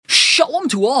Shalom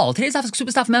to all. Today's daf is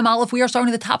Kesuvos daf Mem Aleph. We are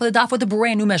starting at the top of the daf with a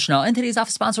brand new Mishnah. And today's daf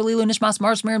is sponsored Lilu Nishmas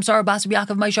Mars Miriam Sarah Bas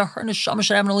Yaakov Maisha her Neshama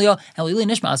Shadav Aliyah and Lilu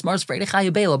Nishmas Mars Freide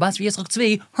Chaya Bela Bas Yitzchak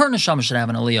Tzvi her Neshama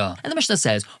Shadav Aliyah. And the Mishnah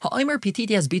says, Ha'omer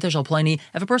Pititi as Bita Shal Pliny.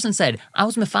 If a person said, I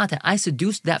was mefata, I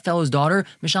seduced that fellow's daughter,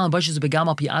 Mishal and Bashis Begam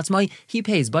al Pi Atzmai, he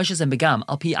pays Bashis and Begam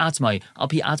al Pi Atzmai. Al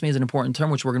Pi Atzmai is an important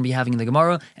term which we're going to be having in the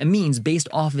Gemara and means based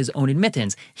off of his own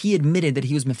admittance. He admitted that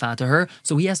he was mefata her,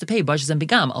 so he has to pay Bashis and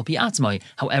Begam al Pi Atzmai.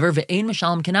 However, Ve'ein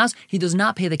Mishalim Kanas, he does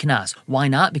not pay the kanas. Why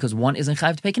not? Because one isn't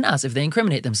chayv to pay kanas if they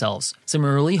incriminate themselves.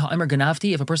 Similarly, ha'emer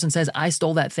ganavti, if a person says, I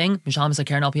stole that thing, mishalim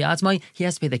sakaren al pi atzmai, he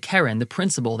has to pay the keren, the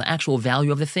principal, the actual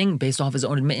value of the thing based off his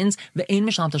own admittance. Ve'ein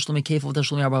mishalim tashlumi kefil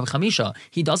tashlumi arba v'chamisha.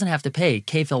 He doesn't have to pay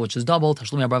kefil, which is double,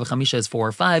 tashlumi arba v'chamisha is 4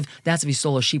 or 5. That's if he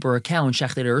stole a sheep or a cow and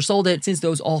shechted it or sold it. Since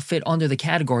those all fit under the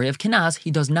category of kanas,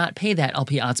 he does not pay that al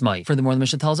pi atzmai. Furthermore, the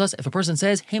Mishnah tells us, if a person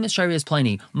says, hey, Miss Shari is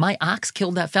Pliny, my ox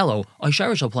killed that fellow, or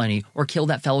Shari shall Pliny, or killed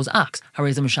that fellow's ox,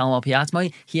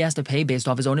 he has to pay based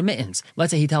off his own admittance. Let's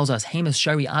say he tells us, Hamas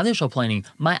Shari Adish Pliny,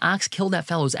 my ox killed that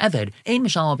fellow's Eved. Ein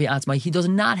Mishalim Piatzmai, he does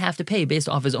not have to pay based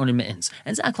off his own admittance.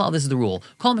 And Zaklal, this is the rule.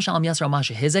 Call Mishalim Yasra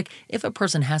Masha Hizik. If a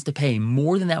person has to pay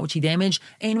more than that which he damaged,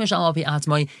 Ein Mishalim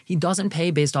Piatzmai, he doesn't pay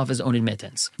based off his own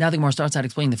admittance. Now the Gemara starts out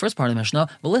explaining the first part of the Mishnah.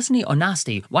 Velisni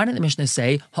Onasti. Why did the Mishnah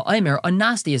say Ha'aimer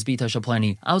Onasti is Bita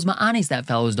Shaplani? I was Ma'anis that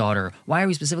fellow's daughter. Why are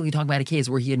we specifically talking about a case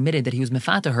where he admitted that he was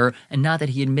mefata her and not that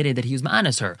he admitted that he was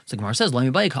ma'anis her? So Gemara says,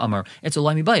 Lami Baya Ka'amar. It's a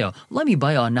Lami Baya. Lami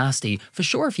Baya Nasti. For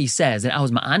sure, if he says that I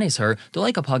was ma'anis her,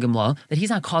 Dolaika Pagimla, that he's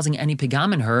not causing any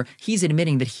pigam in her, he's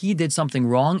admitting that he did something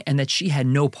wrong and that she had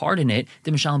no part in it.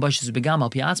 The Mishalim Bashis Begam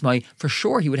al Piatzmai, for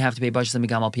sure he would have to pay Bashis and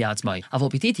Begam al Piatzmai.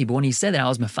 Avol Pititi, but when he said that I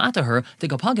was mefata her, the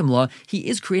Pagimla, he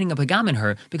is creating a pigam in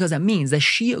her because that means that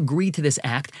she agreed to this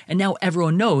act and now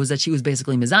everyone knows that she was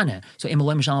basically mizaneh. So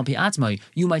Imalay Mishalim Piatzmai,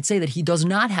 you might say that he does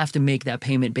not have to make that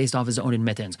payment based off his own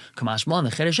admittance. Kamashmal, the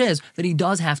Chedesh is that he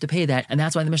does have to pay that, and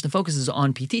that's why the Mishnah focuses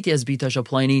on Pititi as Bita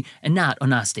Shaplini and not on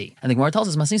Nasti. And the Gemara tells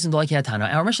us, Masnisin Dolaki Tana.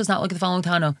 Our Mishnah is not like the following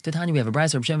Tana. To Tanya, we have a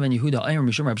Bryce of Shimon and Yehuda, Ayram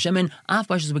Mishum Rab Shimon, Af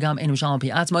Bashis Begam, and Mishalim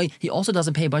Piatzmai. He also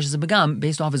doesn't pay Bashis Begam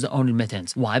based off his own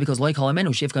admittance. Why? Because like Halamenu,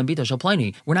 Shifkan Bita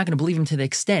Shaplini, we're not going to believe him to the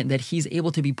extent that he's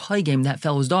able to be paygame that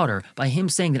fellow's daughter. By him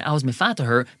saying that I was mefata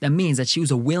her, that means that she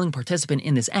was a willing participant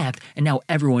in this act, and now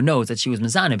everyone knows that she was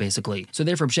mizana, basically. So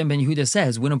therefore, Shem ben Yehuda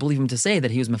says, we don't believe him to say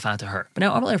that he was mefata her. But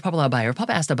now,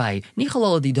 Papa asked Abai,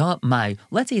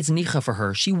 let's say it's nicha for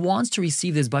her. She wants to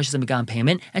receive this Bashis and Begam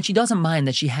payment, and she doesn't mind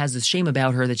that she has this shame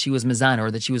about her that she was mizana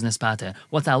or that she was nespata.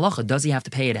 What's the halacha? Does he have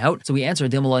to pay it out? So we answer,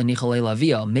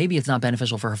 maybe it's not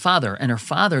beneficial for her father, and her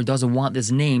father doesn't want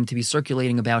this name to be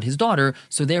circulating about his daughter,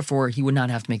 so therefore he would not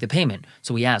have to make the payment.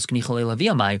 So we ask,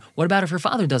 what about if her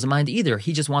father doesn't mind either?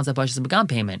 He just wants that Bashis and Begam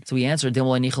payment. So we answer,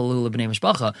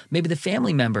 maybe the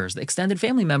family members, the extended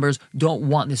family members, don't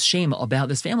want this shame about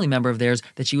this family member of theirs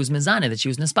that she was mizana, that she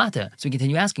was nespata. So we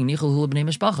continue asking,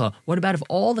 what about if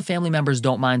all the family members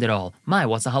don't mind at all?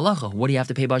 What's the halacha? What do you have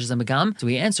to pay Bashis and Begam? So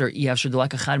we answer,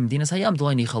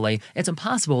 it's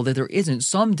impossible that there isn't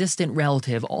some distant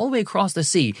relative all the way across the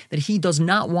sea that he does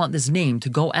not want this name to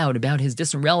go out about his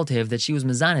distant relative that she was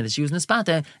mizana, that she was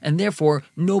nespata, and therefore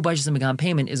no Bashis and Begam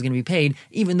payment is going to be paid,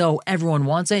 even though everyone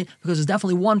wants it, because there's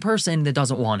definitely one person that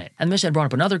doesn't want it. And the Mishnah had brought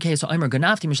up another case, so Omer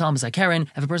Ganafti Mishalim Keren.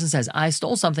 If a person says, I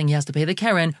stole something, he has to pay the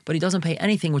Keren, but he doesn't pay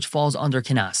anything which falls under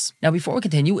Kinas. Now, before we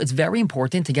continue, it's very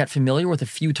important to get familiar with a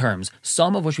few terms,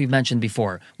 some of which we've mentioned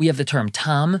before. We have the term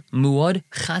Tam, Muad,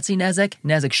 Chatzi Nezek,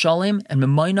 Nezek Shalim, and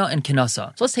Memaina and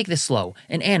Kinasa. So let's take this slow.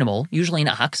 An animal, usually an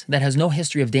ox, that has no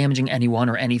history of damaging anyone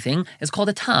or anything, is called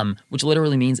a Tam, which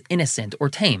literally means innocent or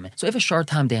tame. So if a shar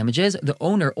Tam damages, the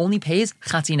owner only pays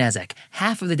Chatzi Nezek,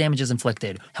 half of the damages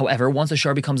inflicted. However, once a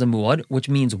shar becomes a Muad, which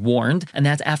means warned, and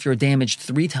that's after a damaged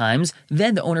 3 times,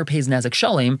 then the owner pays Nezek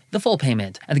Shalim, the full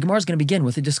payment. And the Gemara is going to begin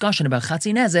with a discussion about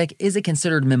Chatzi Nezek. Is it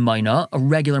considered Memaina, a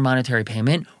regular monetary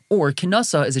payment, or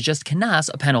kinasa, is it just kinas,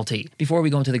 a penalty? Before we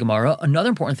go into the Gemara, another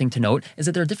important thing to note is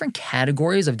that there are different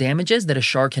categories of damages that a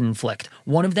shar can inflict.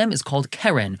 One of them is called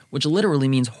keren, which literally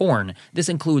means horn. This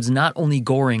includes not only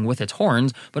goring with its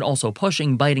horns, but also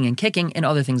pushing, biting, and kicking, and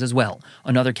other things as well.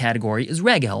 Another category is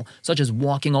regel, such as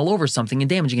walking all over something and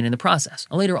damaging it in the process.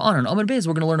 And later on in Amud Beis,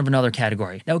 we're going to learn of another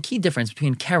category. Now, a key difference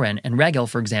between keren and regel,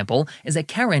 for example, is that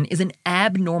keren is an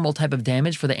abnormal type of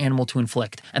damage for the animal to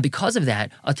inflict. And because of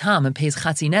that, a tam pays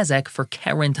chatzi nezek for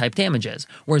keren-type damages,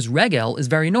 whereas regel is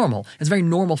very normal. It's very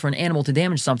normal for an animal to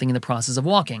damage something in the process of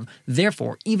walking.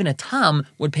 Therefore, even a tam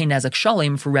would pay nezek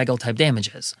shalim for regel-type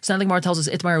damages. So now the Gemara tells us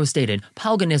Itmar was stated,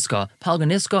 palganiska.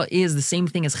 Palganiska is the same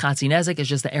thing as chatzi nezek, it's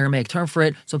just the Aramaic term for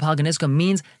it. So palganiska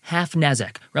means half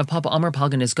nezek. Rav Papa Amar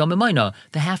palganiska memayna.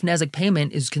 The half nezek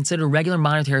payment is considered regular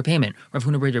monetary payment. Rav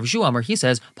Huna Bar Rav Shua Amar, he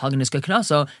says, palganiska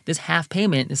knasa, this half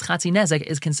payment, this chatzi nezek,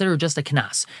 is considered just a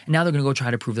knas. And now they're going to go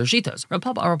try to prove their shitas. Rav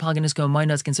Papa Amar palganiska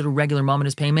memayna is considered regular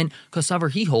momentous payment.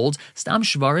 Kosavar, he holds, stam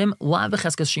shvarim la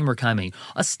becheskas shimur kami.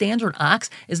 A standard ox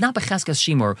is not becheskas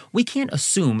shimur. We can't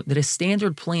assume that a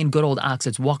standard plain good old ox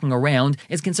that's walking around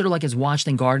is considered like it's watched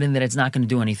and guarded, that it's not going to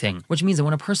do anything. Which means that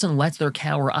when a person lets their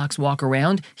cow or ox walk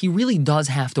around, he really does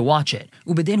have to watch it.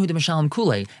 Ubedin hu demashalim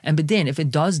kule. And bedin, if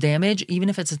it does damage, even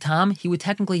if it's a tam, he would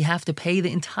technically have to pay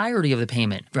the entirety of the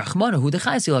payment.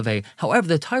 However,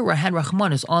 the Torah had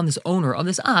rachmanis on this owner of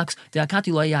this ox,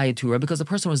 because the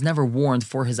person was never warned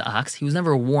for his ox. He was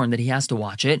never warned that he has to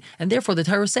watch it, and therefore the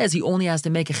Torah says he only has to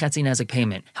make a chetzi nezek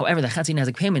payment. However, the chetzi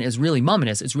nezek payment is really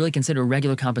momentous. It's really considered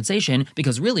regular compensation,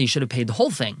 because really he should have paid the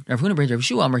whole thing. Rav Huna Bar Rav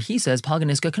Shua Amar, he says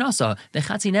palganiska knasa. The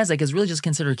chetzi nezek is really just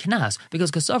considered knas,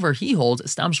 because kasavar, he holds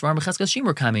stam shvar becheskas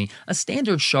shimur kami. A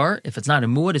standard shar, if it's not a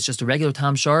muad, it's just a regular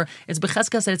tam shar, it's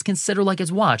becheskas that it's considered like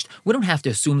it's watched. We don't have to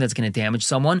assume that it's going to damage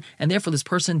someone, and therefore this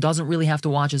person doesn't really have to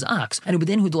watch his ox. And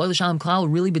bedin hu delay l'shalom klal,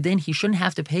 really bedin, he shouldn't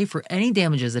have to pay for any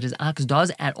damages that his ox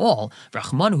does at all.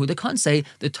 Rachmanu hu say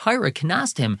the Torah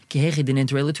knast him kehechi din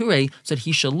inter leture, so that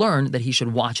he should learn that he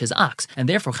should watch his ox, and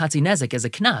therefore chatzi nezek is a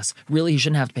knas. Really, he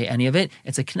shouldn't have to pay any of it.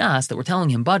 It's a knas that we're telling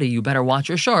him, buddy, you better watch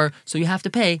your shar, so you have to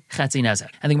pay chatzi nezek.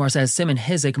 And the Gemara says siman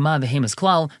hizik ma v'hemas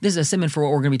klal. This is a siman for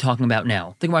what we're going to be talking about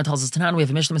now. The Gemara tells us Tanan, we have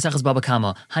a Mishnah Maseches Baba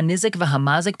Kama, hanizik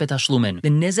v'hamazik betashlumin. The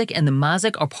nizik and the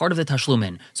mazik are part of the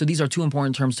tashlumin. So these are two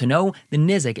important terms to know. The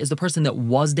nizik is the person that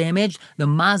was damaged. The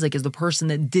mazik is the person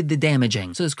that did the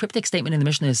damaging. So this cryptic statement in the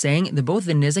Mishnah is saying that both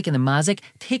the nizik and the mazik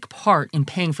take part in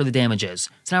paying for the damages.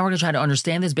 So now we're going to try to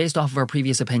understand this based off of our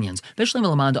previous opinions. We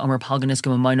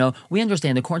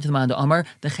understand according to the Manda Amar,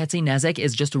 the chetzi nezek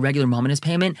is just a regular momentous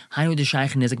payment.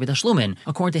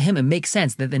 According to him, it makes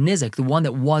sense that the nizik, the one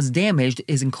that was damaged,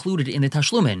 is included in the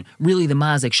tashlumin. Really, the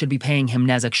mazik should be paying him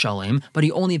nezek shalim, but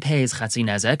he only pays chetzi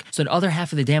nezek, so the other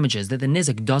half of the damages that the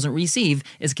nizik doesn't receive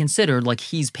is considered like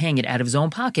he's paying it out of his own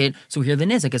pocket, so here the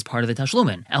nizik is part of the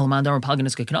tashlumin.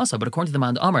 But according to the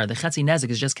Manda Amar, the chetzi nezek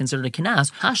is just considered a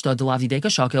kinas. Hashta delavdi deka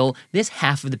shakil. This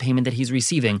half of the payment that he's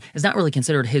receiving is not really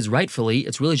considered his rightfully.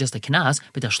 It's really just a kinas.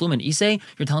 But tashlumin isay,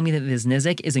 you're telling me that this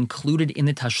nizik is included in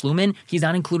the tashlumin? He's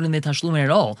not included in the tashlumin at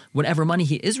all. Whatever money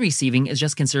he is receiving is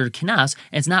just considered kinas,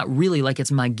 and it's not really like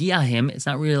it's magia him. It's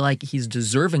not really like he's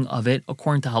deserving of it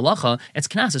according to halacha. It's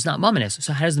kinas. It's not mamanis.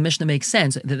 So how does the Mishnah make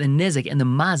sense that the nizik and the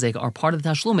mazik are part of the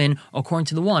tashlumin according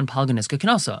to the one palganiska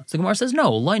kinasa? So the Gemara says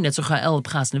no.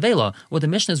 What the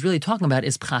Mishnah is really talking about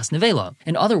is pchas nevela.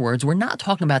 In other words, we're not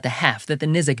talking about the half that the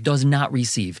nizik does not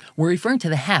receive. We're referring to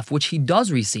the half which he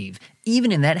does receive.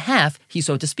 Even in that half, he,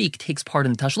 so to speak, takes part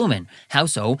in the tashlumin. How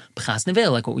so? Pchas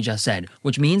nevela, like what we just said,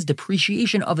 which means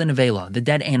depreciation of the nevela, the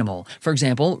dead animal. For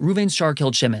example, Ruvain's shar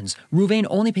killed Shimon's. Ruvain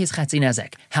only pays chatzi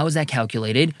nezek. How is that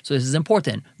calculated? So this is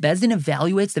important. Bezdin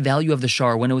evaluates the value of the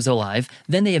shar when it was alive,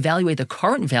 then they evaluate the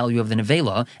current value of the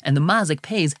nevela, and the mazik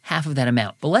pays half of that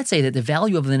amount. But let's say that the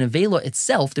value of the nevela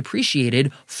itself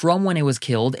depreciated from when it was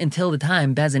killed until the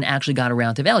time Bezdin actually got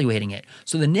around to evaluating it.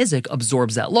 So the nizik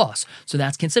absorbs that loss. So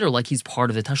that's considered like he's part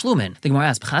of the tashlumin. The Gemara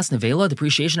asks, Pchas nevela,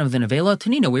 depreciation of the nevela,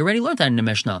 Tanina, we already learned that in the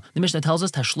Mishnah. The Mishnah tells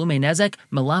us, Tashlume nezek,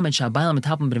 melamed shabaylam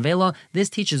etapim benevela. This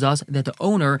teaches us that the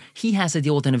owner, he has to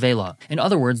deal with the nevela. In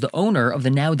other words, the owner of the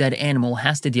now dead animal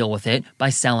has to deal with it by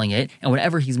selling it, and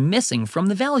whatever he's missing from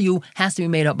the value has to be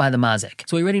made up by the mazik.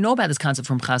 So we already know about this concept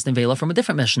from Pchas nevela from a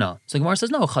different Mishnah. So the Gemara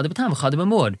says, no, chad b'tam, chad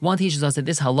b'mud. One teaches us that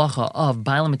this halacha of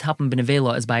baylam etapim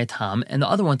benevela is by a tam, and the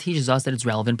other one teaches us that it's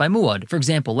relevant by muad. For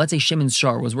example, let's say Shimon's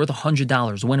shar was worth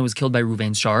 $100 when it was killed by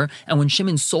Ruvain's shar, and when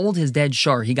Shimon sold his dead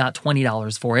shar, he got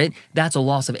 $20 for it. That's a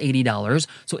loss of $80.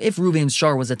 So if Ruvain's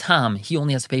shar was a tam, he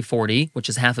only has to pay 40, which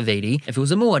is half of 80. If it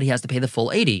was a muad, he has to pay the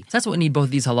full 80. So that's what we need both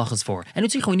of these halachas for. And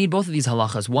we need both of these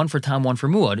halachas, one for tam, one for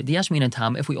muad. The yashmin and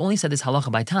tam, if we only said this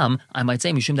halacha by tam, I might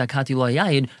say mishum dakati lo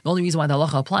yayid. The only reason why the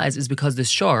halacha applies is because this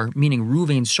shar, meaning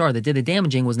Ruvain's shar that did the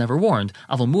damaging, was never warned.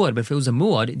 Aval muad, but if it was a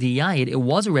muad, the yayid, it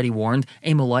was already warned.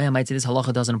 A malaya might say this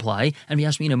halacha doesn't apply, and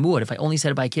yashmin a muad muad. If I only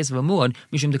said it by case of a muad,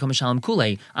 mishum dekam shalom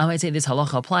kule, I might say this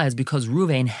halacha applies because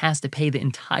Ruvain has to pay the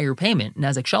entire payment,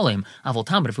 nezek shalim. Avol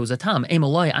tam, but if it was a tam,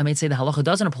 emaloi, I might say the halacha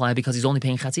doesn't apply because he's only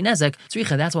paying chatzi nezek.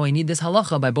 Tzricha, that's why we need this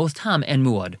halacha by both tam and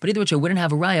muad. But either which, I wouldn't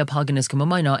have a raya palganis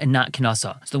kamamayna and not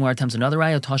knasa. So the Gemara attempts another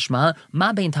raya tashma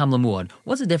ma bein tam lamuad.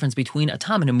 What's the difference between a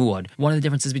tam and a muad? One of the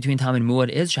differences between tam and muad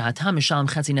is shahatam mishalim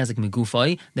chatzi nezek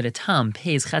migufay, that a tam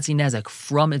pays chatzi nezek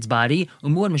from its body,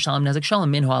 umuad mishalim nezek shalim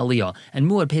minhu aliyah, and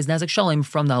muad pays nezek shalim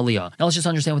from the aliyah. Now let's just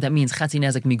understand what that means. Chatzi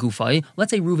nezek migufay.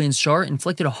 Let's say Ruvain's shar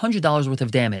inflicted $100 worth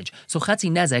of damage, so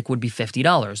chatzi nezek would be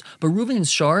 $50. But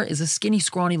Ruvain's shar is a skinny,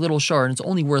 scrawny little shar, and it's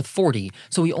only worth $40,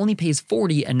 so he only pays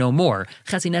 $40 and no more.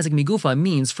 Chatzi nezek migufa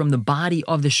means from the body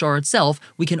of the shar itself,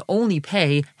 we can only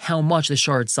pay how much the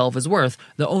shar itself is worth.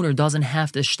 The owner doesn't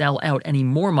have to shell out any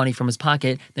more money from his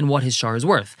pocket than what his shar is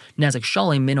worth. Nezek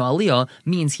shalim minu aliyah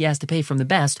means he has to pay from the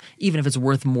best, even if it's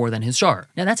worth more than his shar.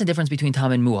 Now that's a difference between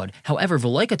tam and muad. However,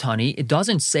 v'loikatani, it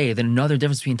doesn't say that another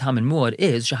difference between tam and muad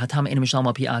is shahatam ein mishal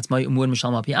mal pi atzmai, muad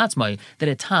mishal mal pi atzmai, that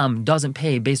a tam doesn't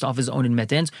pay based off his own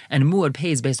admittance and muad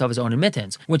pays based off his own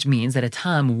admittance, which means that a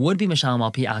tam would be mishal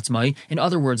mal pi atzmai. In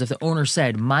other words, if the owner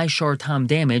said my shar tam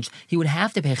damaged, he would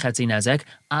have to pay chetzi nezek.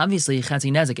 Obviously,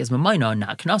 chetzi nezek is mamayna,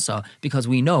 not knasa, because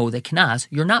we know that knas,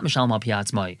 you're not mishal mal pi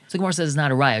atzmai. So Gemara says it's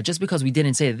not a raya. Just because we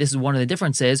didn't say that this is one of the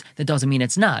differences, that doesn't mean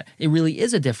it's not. It really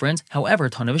is a difference. However,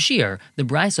 ton of a shear. The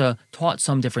Brisa taught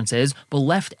some differences, but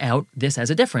left out this as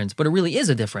a difference. But it really is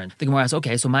a difference. The Gemara asks,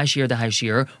 okay, so my shear, the high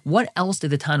shear, what else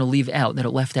did the Tana leave out that it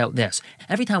left out this?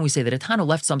 Every time we say that a Tana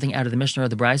left something out of the Mishnah or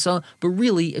the Brisa, but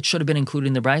really it should have been included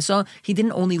in the Brisa, he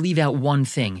didn't only leave out one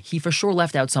thing. He for sure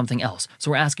left out something else.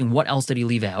 So we're asking, what else did he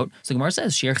leave out? So Gemara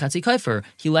says, shear chatzi kaifer.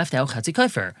 He left out chatzi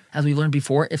kaifer. As we learned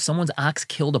before, if someone's ox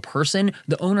killed a person,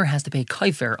 the owner has to pay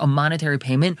kaifer, a monetary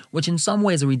payment, which in some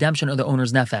way is a redemption of the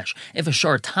owner's nefesh. If a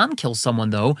shar tam kills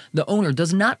someone, though, the owner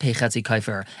does not pay chatzi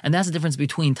kaifer, and that's the difference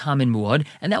between tam and muad,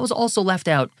 and that was also left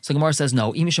out. So Gemara says,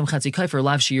 no, imishum chatzi kaifer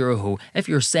lav shiruhu. If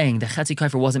you're saying that chatzi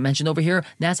kaifer wasn't mentioned over here,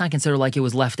 that's not considered like it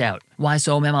was left out. Why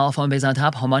so? Mem alafon bez on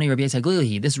top, hamani Rabbi Yisai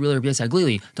Glili. This is really Rabbi Yisai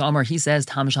Glili. To Amar, he says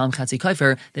tam shalom chatzi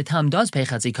kaifer, that tam does pay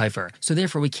chatzi kaifer. So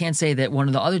therefore, we can't say that one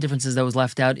of the other differences that was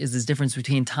left out is this difference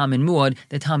between tam and muad,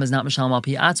 that tam is not mishalom al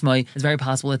pi atzmai. It's very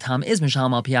possible that tam is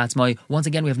mishalom al pi atzmai. Once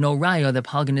again, we have no raya that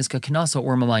palganiska knasa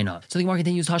or mamayna. So the Gemara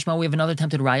continues, Tashma, we have another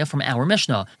tempted raya from our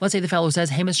Mishnah. Let's say the fellow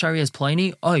says, Hemis shari is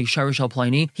pliny, oy shari shal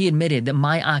pliny. He admitted that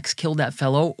my ox killed that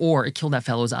fellow, or it killed that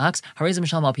fellow's ox. Harezim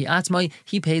mishalom al pi atzmai.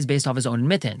 He pays based off his own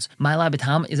admittance. My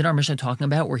labatam is in our Mishnah talking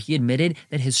about where he admitted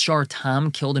that his shar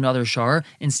tam killed another shar,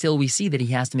 and still we see that he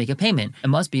has to make a payment. It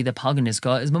must be that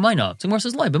palganiska is mamayna. So Gemara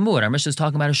says, Loi b'muad. Our Mishnah is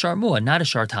talking about a shar muad, not a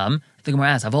shar tam. The Gemara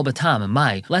asks, Avol b'tam,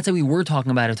 my. Let's say we were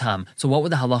talking about a tam. So what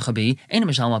would the halacha be? Ein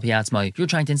mishalom al pi atzmai. You're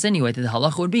trying to insinuate that the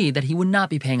halacha would be that he would not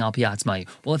be paying al pi atzmai.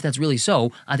 Well, if that's really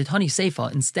so, aditani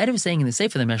seifa, instead of saying in the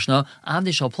seifa of the Mishnah,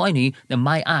 avdi shal pliny, that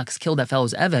my ox killed that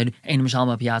fellow's eved, ein mishalom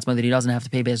al pi atzmai, that he doesn't have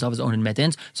to pay based off his own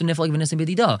admittance. So niflag v'nisim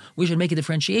b'dida. We should make a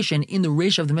differentiation in the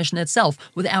reisha of the Mishnah itself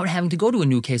without having to go to a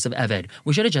new case of eved.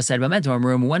 We should have just said, when was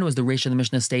the reisha of the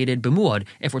Mishnah stated b'muad?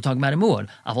 If we're talking about a muad,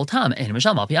 avol tam, ein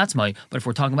mishalom al pi atzmai. But if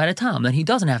we're talking about a tam, then he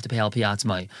doesn't have to pay al pi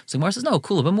atzmai. So Gemara says, no,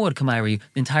 kula b'muad kamairi.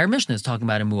 The entire Mishnah is talking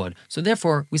about a muad. So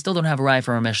therefore, we still don't have a raya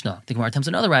for our Mishnah. The Gemara attempts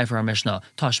another raya for our Mishnah.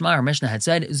 Tashma, our Mishnah had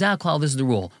said, Zaklal, this is the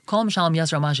rule. Kol mishalom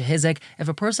yasra masha hizek. If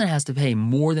a person has to pay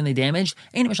more than they damaged,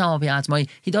 ein mishalom al pi atzmai,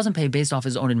 he doesn't pay based off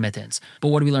his own admittance. But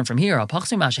what do we learn from here?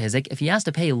 Apachsu masha hizek. If he has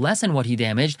to pay less than what he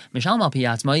damaged, mishalom al pi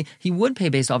atzmai, he would pay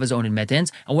based off his own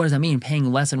admittance. And what does that mean?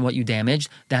 Paying less than what you damaged?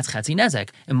 That's chetzi nezek.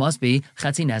 It must be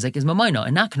chetzi nezek is mamayna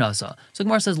and not knasa. So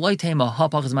Gemara says, Loi tema ha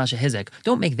pachas masha hizek.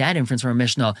 Don't make that inference from a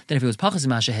Mishnah that if it was pachas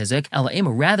masha hizek, ela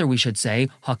rather we should say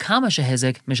ha kama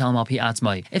shehizek mishalom al pi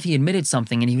atzmai. If he admitted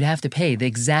something and he would have to pay the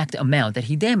exact amount that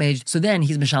he damaged, so then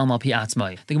he's mishalom al pi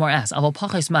atzmai. The Gemara asks, aval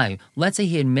pachas mai. Let's say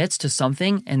he admits to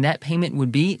something and that payment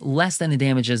would be less than the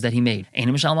damages that he made. Ein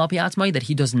mishalom al pi atzmai, that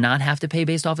he does not have to pay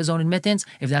based off his own admittance.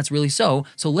 If that's really so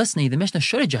listen, the Mishnah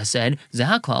should have just said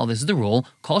zahaklal. This is the rule.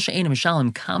 Kol she'ein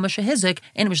mishalom kama shehizek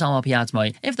ein mishalom al pi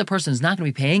atzmai. If the person is not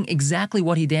going to be paying exactly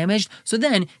what he damaged, so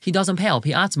then he doesn't pay al pi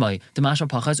atzmai. Demashma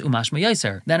pachas umashma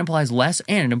yaser. That implies less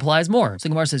and it implies more. So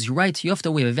Gemara says, you're right,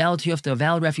 tiyufta, we have a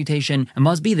valid refutation. It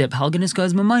must be that palganiska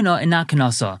is mamayna and not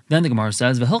kanasa. Then the Gemara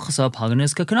says, v'hilchasa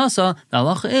palganiska kanasa. The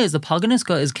halacha is the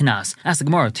palganiska is kanas. Ask the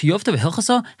Gemara, tiyufta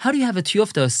v'hilchasa? How do you have a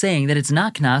tiyufta saying that it's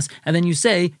not kanas and then you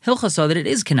say hilchasa that it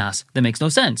is kanas? That makes no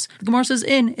sense. The Gemara says,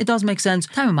 it does make sense.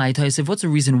 What's the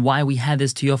reason why we had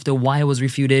this tiyufta, why it was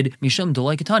refuted? Mishum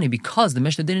dolaikatani, because the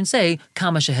Mishnah didn't say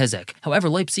kama shehezek. However,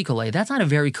 that's not a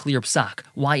very clear psak.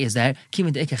 Why is that?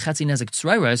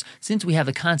 Since we have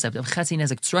the concept concept of chetzi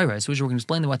nezek tzroiros, which we're going to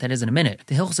explain what that is in a minute.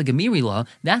 The hilchos gemiri law,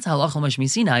 that's halacha l'mashmi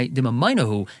Sinai, the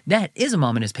mamainahu, that is a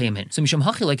mominous payment. So mishum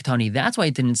hachi lekatani, that's why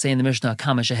it didn't say in the Mishnah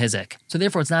kama shehizek. So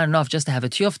therefore, it's not enough just to have a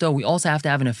tiyufta. We also have to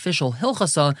have an official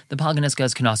hilchasa, the palganiska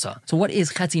is kanasa. So what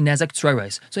is chetzi nezek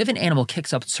tzroiros? So if an animal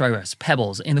kicks up tzroiros,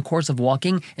 pebbles, in the course of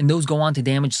walking, and those go on to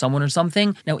damage someone or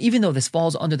something, now even though this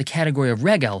falls under the category of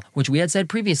regel, which we had said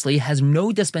previously has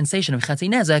no dispensation of chetzi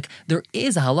nezek, there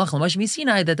is a halacha l'mashmi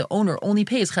Sinai that the owner only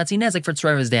pays chetzi nezek for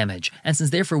tzroiros damage. And since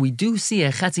therefore we do see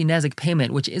a chetzi nezek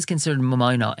payment which is considered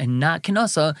mamaina and not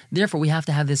kanasa, therefore we have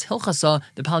to have this hilchasa,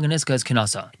 the palganiska is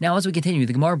kanasa. Now as we continue,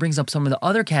 the Gemara brings up some of the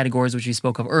other categories which we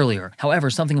spoke of earlier. However,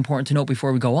 something important to note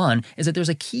before we go on is that there's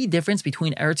a key difference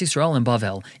between Eretz Yisrael and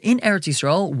Bavel. In Eretz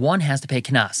Yisrael, one has to pay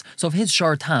knas. So if his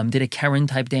shar tam did a Karen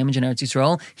type damage in Eretz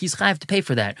Yisrael, he's chayav to pay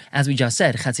for that. As we just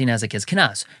said, chetzi nezek is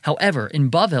knas. However, in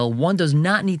Bavel, one does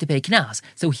not need to pay knas,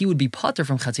 so he would be pater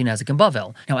from chetzi nezek in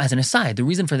Bavel. Now, as an aside, the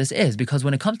reason for this is because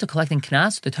when it comes to collecting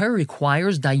knas, the Torah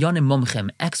requires dayanim mumchim,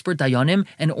 expert dayanim,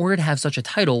 and in order to have such a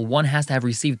title, one has to have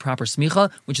received proper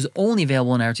smicha, which is only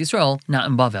available in Eretz Yisrael, not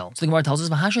in Bavel. So the Gemara tells us,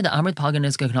 "V'hasha da'amrit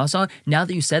palganiska knasa." Now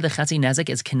that you said the chetzi nezek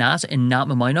is knas and not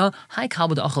mamaina, hai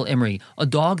kalba da'achal imri, a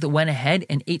dog that went ahead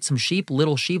and ate some sheep,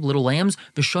 little lambs,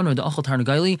 v'shonu da'achal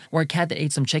tarnagaili, or a cat that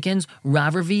ate some chickens,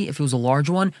 ravervi, if it was a large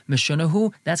one,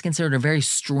 mishunahu, that's considered a very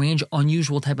strange,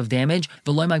 unusual type of damage,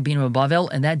 v'loy magbina Bavel,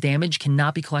 and that damage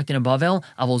cannot be collected in Bavel,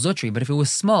 avol zutri, but if it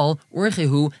was small,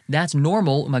 urichehu, that's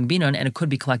normal, magbinan, and it could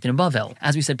be collected in Bavel.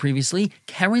 As we said previously,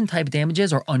 Karen type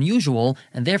damages are unusual,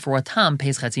 and therefore a tam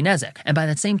pays chetzi nezek. And by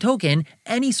that same token,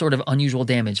 any sort of unusual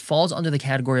damage falls under the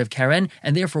category of Karen,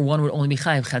 and therefore one would only be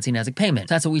chayav chetzi nezek payment.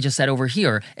 So that's what we just said over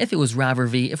here. If it was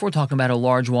ravervi, if we're talking about a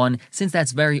large one, since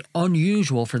that's very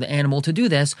unusual for the animal to do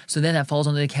this, so then that falls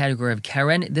under the category of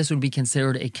Karen, this would be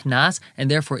considered a knas, and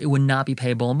therefore it would not be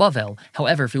payable in Bavel.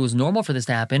 However, if it was normal for this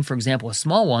to happen, for example, with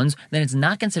small ones, then it's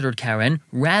not considered Karen,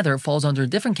 rather it falls under a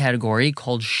different category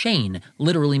called shein,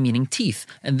 literally meaning teeth,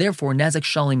 and therefore nezek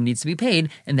shalim needs to be paid,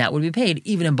 and that would be paid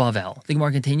even in Bavel. The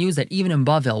Gemara continues that even in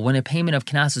Bavel, when a payment of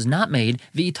knas is not made,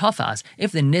 v'itafas,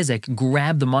 if the nizik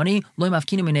grabbed the money, loy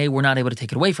mafkinu minei, we're not able to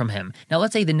take it away from him. Now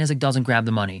let's say the nizik doesn't grab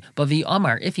the money, but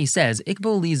v'amar, if he says,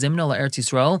 ikbo li zimna la'eretz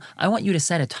Yisrael, I want you to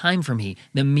set a time for me,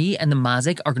 that me and the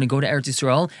mazik are going to go to Eretz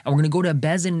Yisrael, and we're going to go to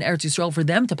Bezin in Eretz Yisrael for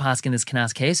them to pass in this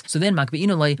knas case, so then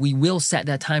makbe'inolay, we will set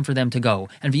that time for them to go.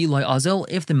 And v'ilay azil,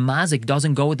 if the mazik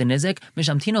doesn't go with the nizik,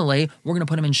 mishamtinolay, we're going to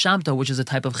put him in shamto, which is a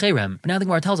type of cherem. But now the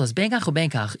Gemara tells us, benkach or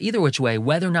benkach, either which way,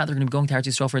 whether or not they're going to be going to Eretz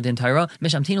Yisrael for the entire,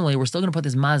 mishamtinolay, we're still going to put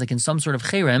this mazik in some sort of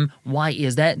cherem. Why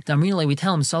is that? Damrinolay, we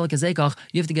tell him, salik azekach,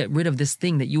 you have to get rid of this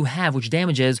thing that you have which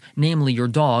damages, namely your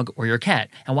dog or your cat.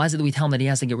 And why is it that we tell him that he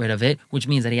has to get rid of it, which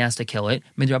means that he has to kill it?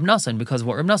 Mid Rab Nassan, because of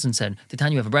what Rab Nassan said. The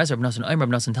time you have a breast, Rab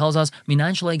Nassan tells us,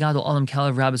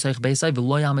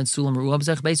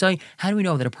 how do we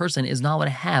know that a person is not allowed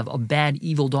to have a bad,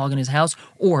 evil dog in his house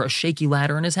or a shaky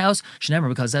ladder in his house?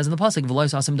 Because it says in the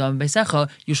pasuk,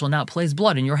 you shall not place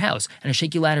blood in your house. And a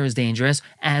shaky ladder is dangerous,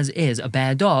 as is a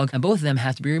bad dog, and both of them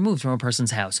have to be removed from a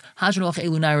person's house.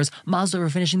 We're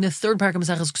finishing the third parak of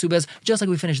Maseches Kesuvos. Just like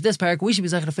we finished this parak, we should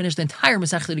be able to finish the entire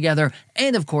Masechta together,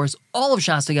 and of course, all of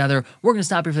Shas together. We're going to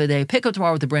stop here for the day, pick up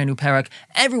tomorrow with a brand new parak.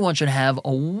 Everyone should have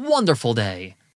a wonderful day.